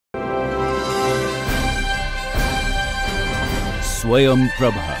Swayam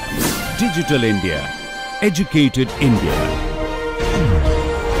Prabha. Digital India. Educated India.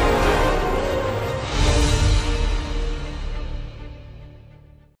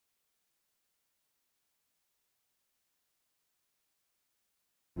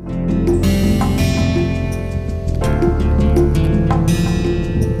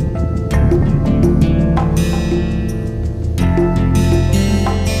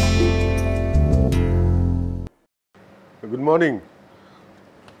 Good morning.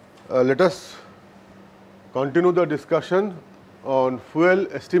 Let us continue the discussion on fuel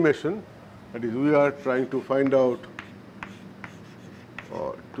estimation. That is, we are trying to find out,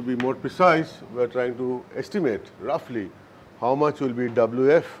 or to be more precise, we are trying to estimate roughly how much will be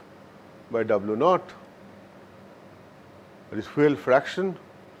WF by W naught, that is fuel fraction,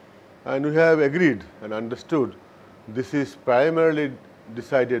 and we have agreed and understood this is primarily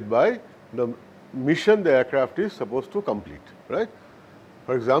decided by the mission the aircraft is supposed to complete, right?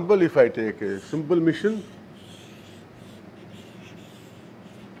 For example, if I take a simple mission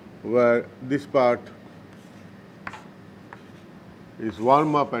where this part is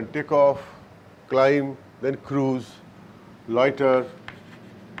warm up and take off, climb, then cruise, loiter,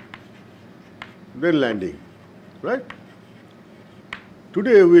 then landing, right?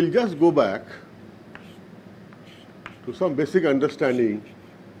 Today we will just go back to some basic understanding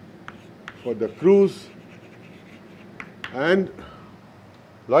for the cruise and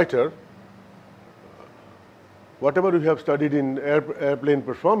loiter. Whatever we have studied in airplane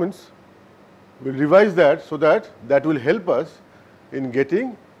performance, we'll revise that so that that will help us in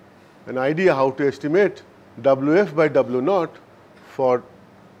getting an idea how to estimate WF by W naught for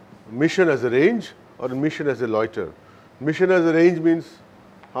mission as a range or mission as a loiter. Mission as a range means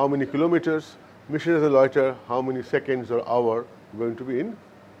how many kilometers, mission as a loiter, how many seconds or hour going to be in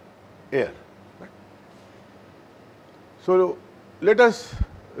air. So let us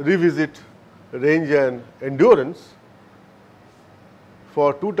revisit range and endurance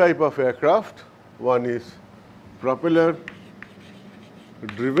for two types of aircraft. One is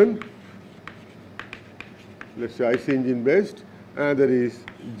propeller-driven, let's say IC engine based, and there is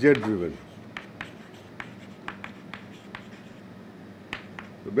jet-driven.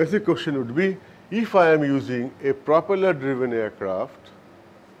 The basic question would be, if I am using a propeller-driven aircraft,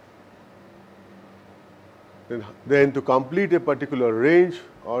 then to complete a particular range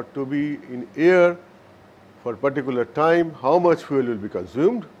or to be in air for a particular time, how much fuel will be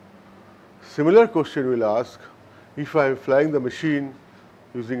consumed? Similar question will ask, if I am flying the machine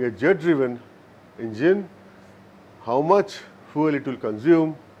using a jet-driven engine, how much fuel it will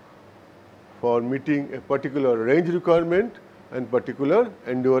consume for meeting a particular range requirement and particular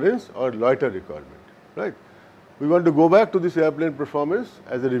endurance or loiter requirement, right? We want to go back to this airplane performance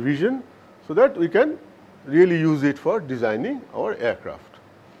as a revision so that we can really use it for designing our aircraft.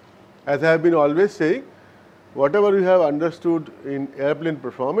 As I have been always saying, whatever you have understood in airplane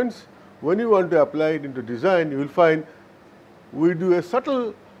performance, when you want to apply it into design, you will find we do a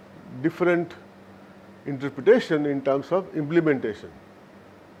subtle different interpretation in terms of implementation,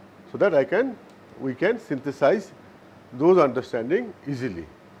 so that we can synthesize those understanding easily.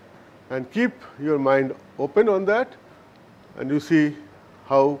 And keep your mind open on that, and you see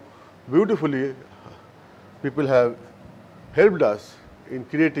how beautifully people have helped us in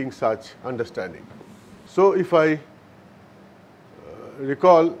creating such understanding. So if I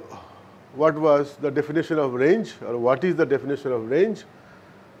recall what was the definition of range, or what is the definition of range.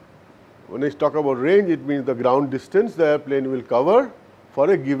 When I talk about range, it means the ground distance the airplane will cover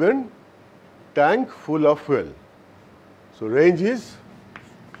for a given tank full of fuel. So range is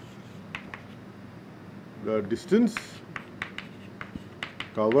the distance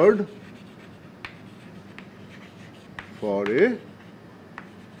covered for a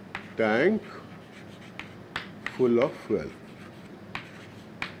tank full of fuel.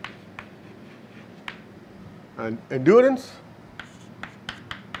 And endurance,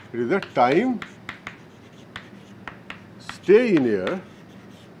 it is the time stay in air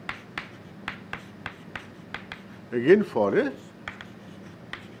again for a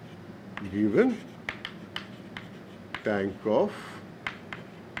given tank of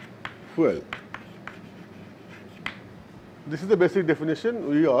fuel. This is the basic definition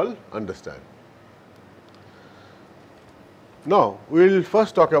we all understand. Now, we will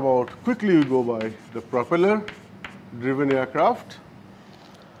first talk about, quickly we go by the propeller-driven aircraft.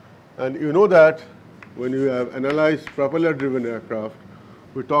 And you know that when you have analyzed propeller-driven aircraft,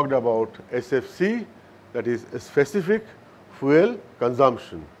 we talked about SFC, that is specific fuel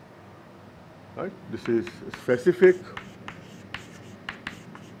consumption. Right? This is specific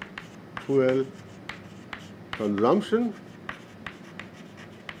fuel consumption,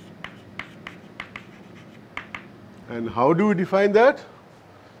 And how do we define that?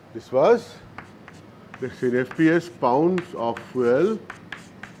 This was, let's say, in FPS, pounds of fuel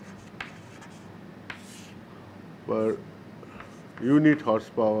per unit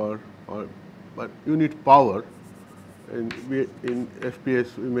horsepower or per unit power. And in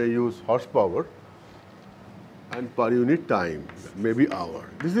FPS we may use horsepower, and per unit time, maybe hour.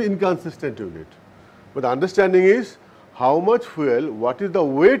 This is inconsistent unit. But the understanding is how much fuel, what is the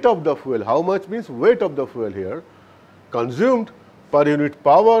weight of the fuel, how much means weight of the fuel here, consumed per unit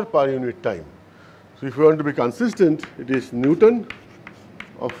power, per unit time. So if you want to be consistent, it is Newton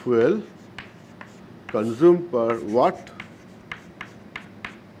of fuel consumed per watt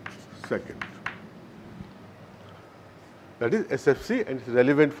second. That is SFC, and it is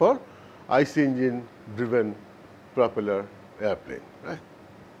relevant for IC engine driven propeller airplane. Right?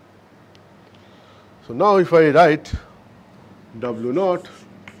 So now if I write W naught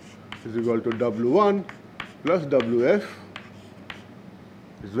is equal to W1 plus WF,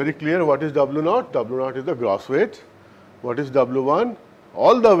 it's very clear what is W naught. W naught is the gross weight. What is W1?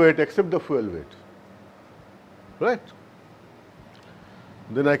 All the weight except the fuel weight. Right?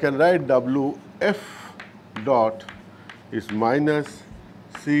 Then I can write WF dot is minus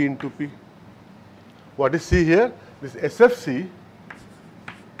C into P. What is C here? This SFC,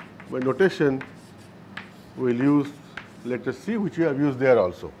 by notation, we will use letter C, which we have used there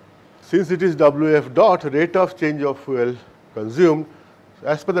also. Since it is WF dot, rate of change of fuel consumed,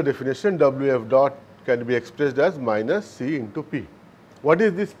 as per the definition, WF dot can be expressed as minus C into P. What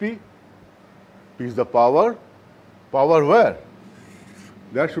is this P? P is the power. Power where?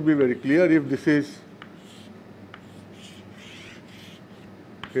 That should be very clear. If this is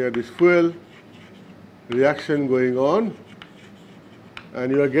here, this fuel reaction going on,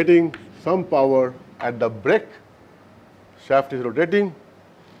 and you are getting some power at the brake, shaft is rotating.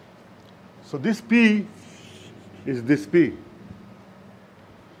 So this P is this P,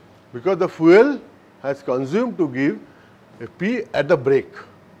 because the fuel has consumed to give a P at the brake.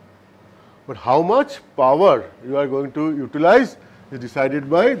 But how much power you are going to utilize is decided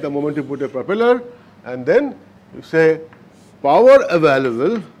by the moment you put a propeller, and then you say power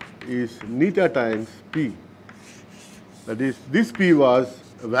available is neta times P. That is, this P was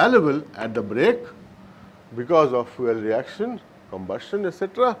available at the brake because of fuel reaction, combustion,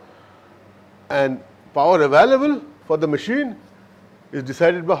 etc. And power available for the machine is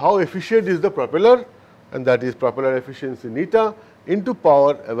decided by how efficient is the propeller, and that is propeller efficiency neta into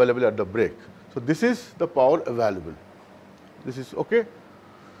power available at the brake. So this is the power available. This is okay.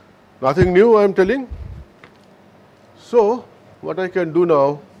 Nothing new I am telling. So what I can do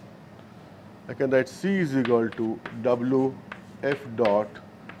now, I can write C is equal to WF dot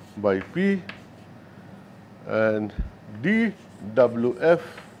by P, and dWF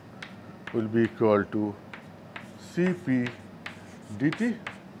will be equal to Cp dt,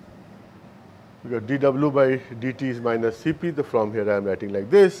 because dW by dt is minus Cp. So from here I am writing like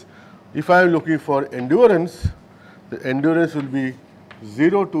this. If I am looking for endurance, the endurance will be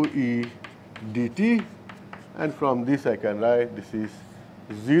 0 to E dt, and from this I can write this is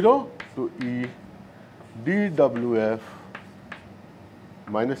 0 to E dWF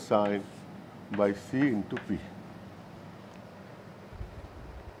minus sign by C into P.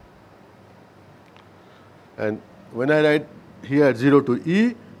 And when I write here 0 to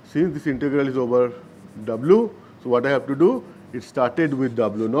E, since this integral is over W, so what I have to do, it started with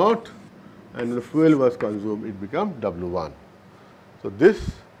W naught, and the fuel was consumed, it becomes W1. So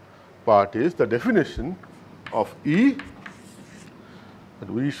this part is the definition of E, and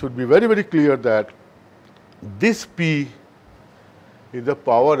we should be very, very clear that this P is the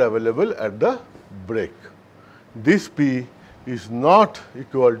power available at the brake. This P is not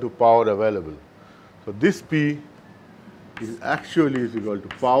equal to power available. So this P is actually equal to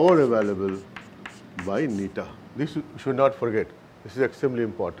power available by neta. This you should not forget. This is extremely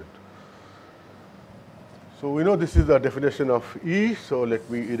important. So we know this is the definition of E. So let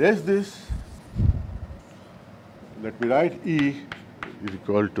me erase this. Let me write E is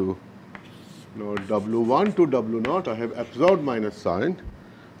equal to W1 to W naught. I have absorbed minus sign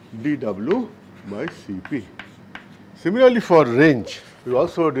dW by Cp. Similarly for range, we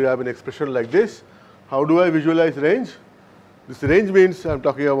also derive an expression like this. How do I visualize range? This range means I am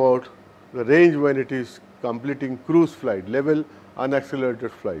talking about the range when it is completing cruise flight, level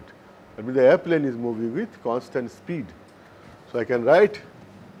unaccelerated flight. That means the airplane is moving with constant speed. So I can write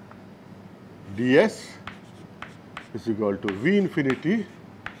ds is equal to V infinity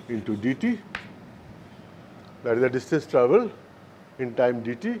into dt. That is the distance traveled in time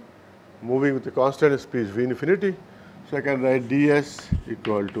dt, moving with a constant speed V infinity. So I can write ds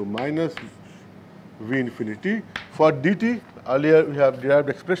equal to minus V infinity. For dt, earlier we have derived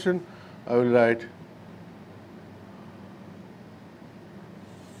expression, I will write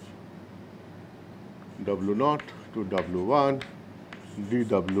W naught to W1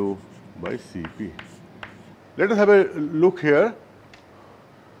 dW by Cp. Let us have a look here.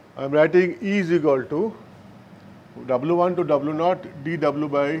 I am writing E is equal to W1 to W naught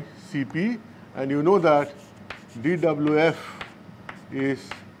dW by Cp, and you know that dWf is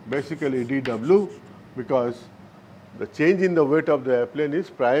basically dW because the change in the weight of the airplane is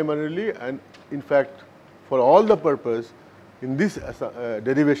primarily, and in fact for all the purpose in this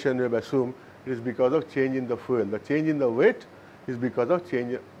derivation we have assumed it is because of change in the fuel. The change in the weight is because of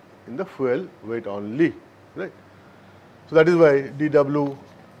change in the fuel weight only, right? So that is why dW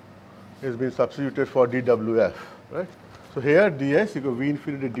has been substituted for dWf, right? So here ds equal V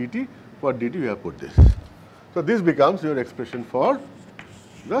infinity dt, for dt we have put this. So this becomes your expression for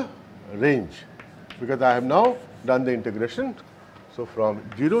the range, because I have now done the integration. So from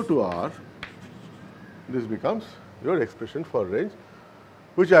 0 to r, this becomes your expression for range,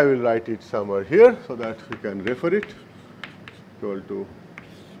 which I will write it somewhere here so that you can refer it, equal to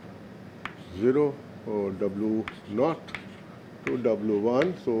 0 or W naught to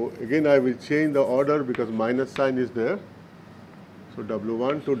W1. So again I will change the order because minus sign is there. So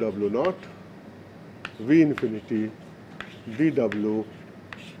W1 to W naught V infinity dW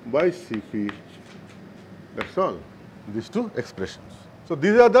by Cp. That's all. These two expressions. So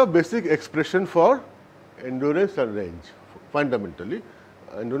these are the basic expression for endurance and range fundamentally.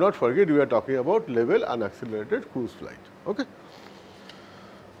 And do not forget, we are talking about level unaccelerated cruise flight. Okay.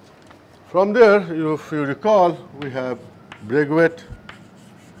 From there, if you recall, we have Breguet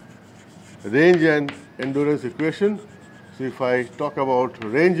range and endurance equation. So if I talk about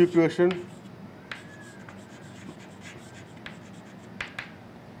range equation,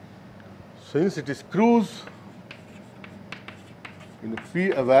 since it is cruise,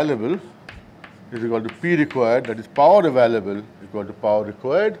 P available is equal to P required, that is power available equal to power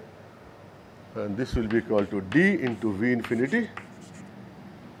required, and this will be equal to D into V infinity.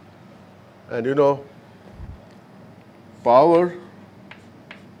 And you know, power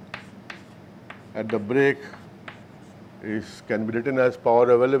at the brake can be written as power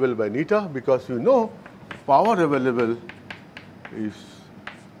available by neta, because you know power available is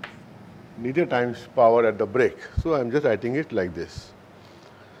neta times power at the brake. So I am just writing it like this.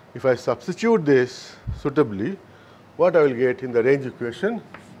 If I substitute this suitably, what I will get in the range equation,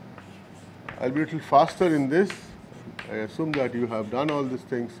 I will be a little faster in this. I assume that you have done all these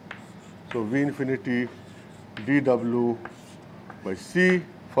things. So V infinity dW by C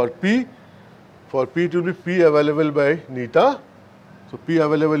for P. For P it will be P available by neta. So P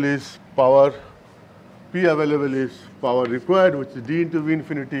available is power required, which is D into V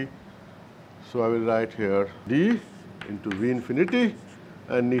infinity. So I will write here D into V infinity,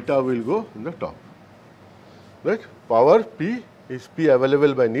 and neta will go in the top, right? Power P is P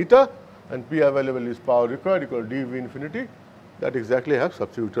available by neta, and P available is power required equal to D V infinity. That exactly I have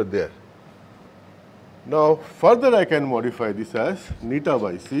substituted there. Now further I can modify this as neta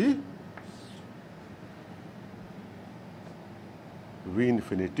by C V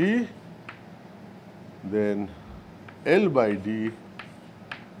infinity, then L by D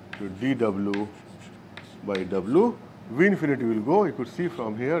to dW by W. V infinity will go, you could see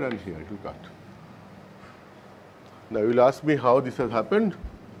from here and here, it will cut. Now you will ask me how this has happened.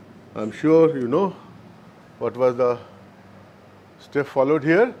 I am sure you know what was the step followed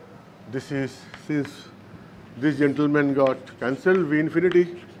here. This is, since this gentleman got cancelled, V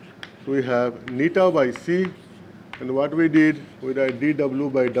infinity, so we have neta by C, and what we did, we write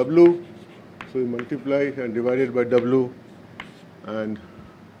dW by W, so we multiply and divide it by W, and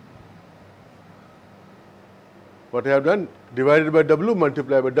what I have done, divided by W,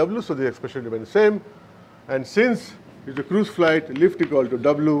 multiply by W, so the expression remains the same. And since it is a cruise flight, lift equal to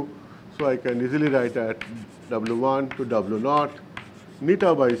W, so I can easily write at W1 to W naught,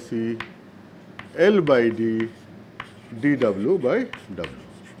 neta by C, L by D, dW by W.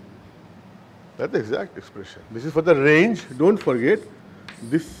 That's the exact expression. This is for the range. Don't forget,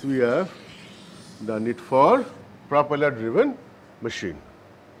 this we have done it for propeller-driven machine,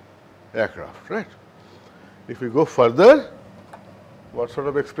 aircraft, right? If we go further, what sort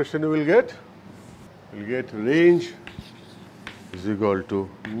of expression you will get? You will get range is equal to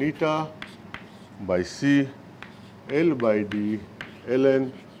neta by C, L by D,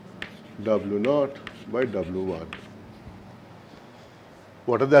 ln W naught by W1.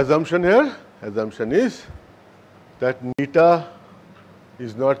 What is the assumption here? Assumption is that neta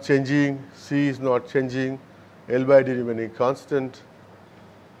is not changing, C is not changing, L by D remaining constant.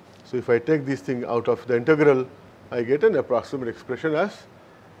 So if I take this thing out of the integral, I get an approximate expression as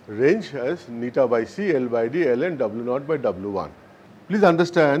range as neta by c, L by d, ln W naught by W1. Please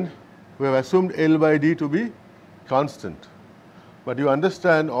understand, we have assumed L by d to be constant. But you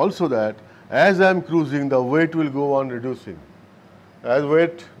understand also that as I am cruising, the weight will go on reducing. As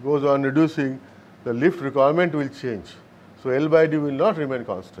weight goes on reducing, the lift requirement will change. So L by d will not remain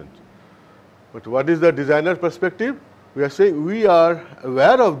constant. But what is the designer perspective? We are saying we are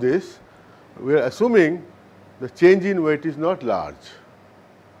aware of this. We are assuming the change in weight is not large.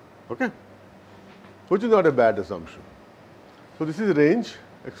 Okay? Which is not a bad assumption. So this is range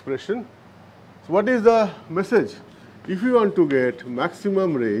expression. So what is the message? If you want to get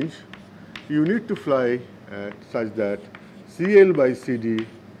maximum range, you need to fly at such that CL by CD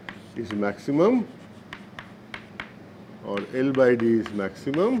is maximum or L by D is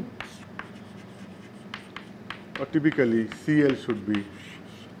maximum, or typically CL should be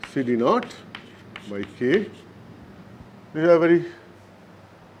CD naught by K. These are very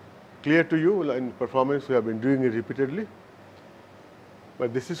clear to you. In performance, we have been doing it repeatedly.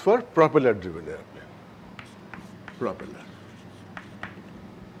 But this is for propeller-driven airplane. Propeller.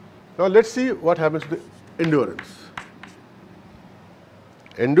 Now let's see what happens to the endurance.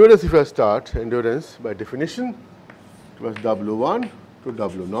 Endurance, if I start, endurance by definition, it was W1 to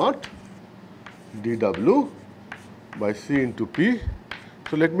W0, dW by C into P.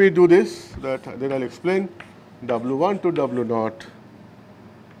 So let me do this, then I'll explain. W1 to W0,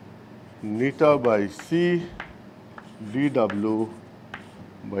 neta by C, dW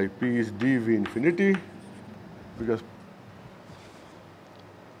by P is dV infinity, because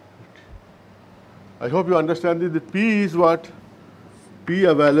I hope you understand this. The P is what? P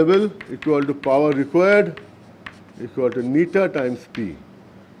available equal to power required equal to neta times P.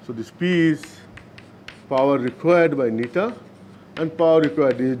 So this P is power required by neta, and power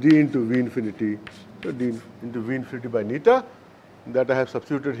required is d into V infinity. So d into V infinity by neta, that I have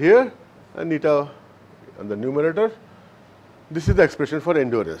substituted here, and neta on the numerator. This is the expression for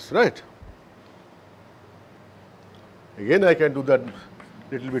endurance, right? Again, I can do that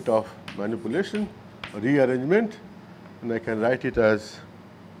little bit of manipulation, rearrangement, and I can write it as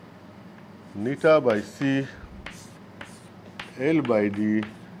neta by C, L by D,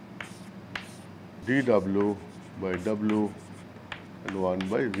 dW by W, and 1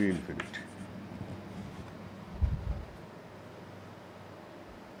 by V infinity.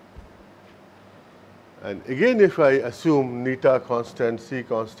 And again, if I assume neta constant, C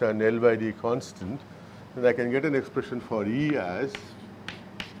constant, L by D constant, then I can get an expression for E as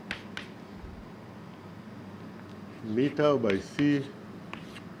neta by C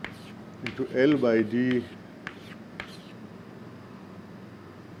into L by D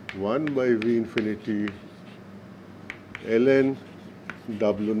 1 by V infinity ln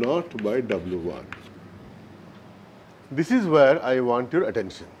W naught by W1. This is where I want your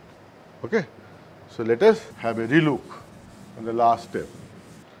attention. Okay? So let us have a relook on the last step.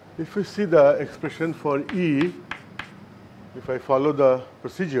 If we see the expression for E, if I follow the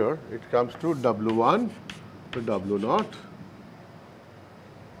procedure, it comes to W1 to W0,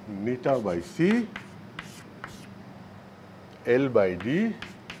 neta by C, L by D,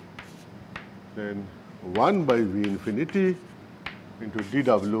 then 1 by V infinity into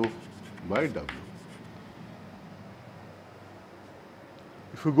dW by W.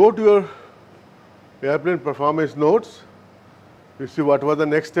 If you go to your airplane performance notes, you see what was the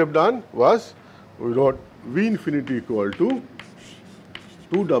next step done was we wrote V infinity equal to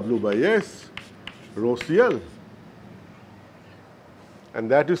 2W by S rho CL,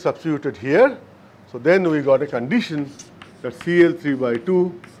 and that is substituted here. So then we got a condition that CL3 by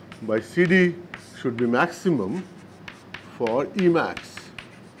 2 by CD should be maximum for Emax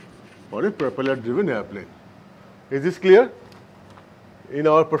for a propeller-driven airplane. Is this clear? In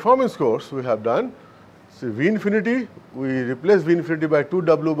our performance course, we have done V infinity, we replace V infinity by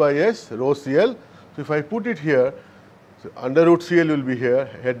 2W by S rho CL. So if I put it here, so under root CL will be here,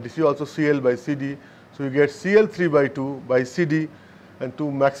 this is also CL by CD. So you get CL3 by 2 by CD, and to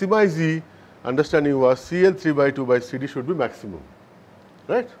maximize E, understanding was CL3 by 2 by CD should be maximum,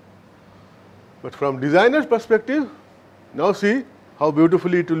 right? But from designer's perspective, now see how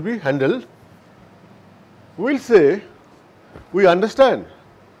beautifully it will be handled. We'll say, we understand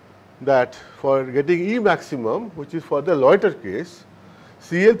that for getting E maximum, which is for the loiter case,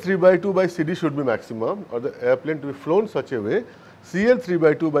 CL3 by 2 by CD should be maximum, or the airplane to be flown such a way, CL3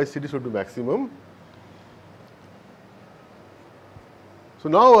 by 2 by CD should be maximum. So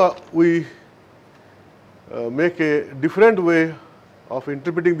now we make a different way of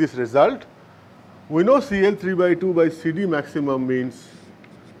interpreting this result. We know CL3 by 2 by CD maximum means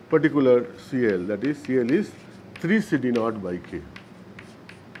particular CL, that is CL is 3 CD naught by K.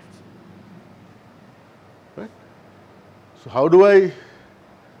 Right? So how do I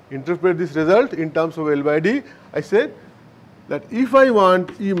interpret this result in terms of L by D? I said that if I want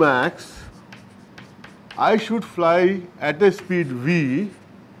Emax, I should fly at a speed V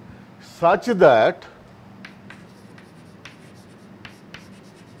such that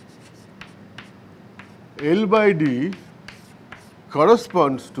L by D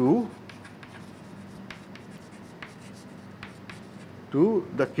corresponds to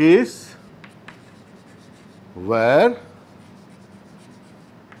the case where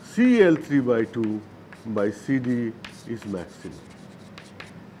CL3 by 2 by CD is maximum.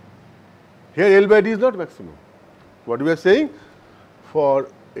 Here L by D is not maximum. What we are saying, for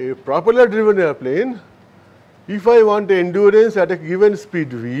a propeller driven airplane, if I want endurance at a given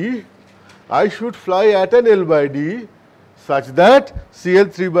speed V, I should fly at an L by D such that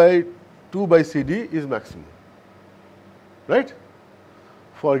CL3 by 2 by CD is maximum. Right?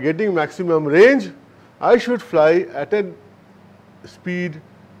 For getting maximum range, I should fly at a speed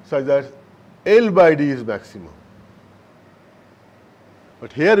such that L by D is maximum.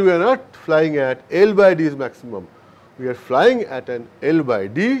 But here we are not flying at L by D is maximum. We are flying at an L by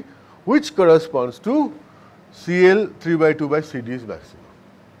D which corresponds to CL 3 by 2 by CD is maximum.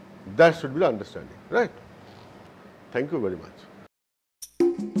 That should be the understanding, right? Thank you very much.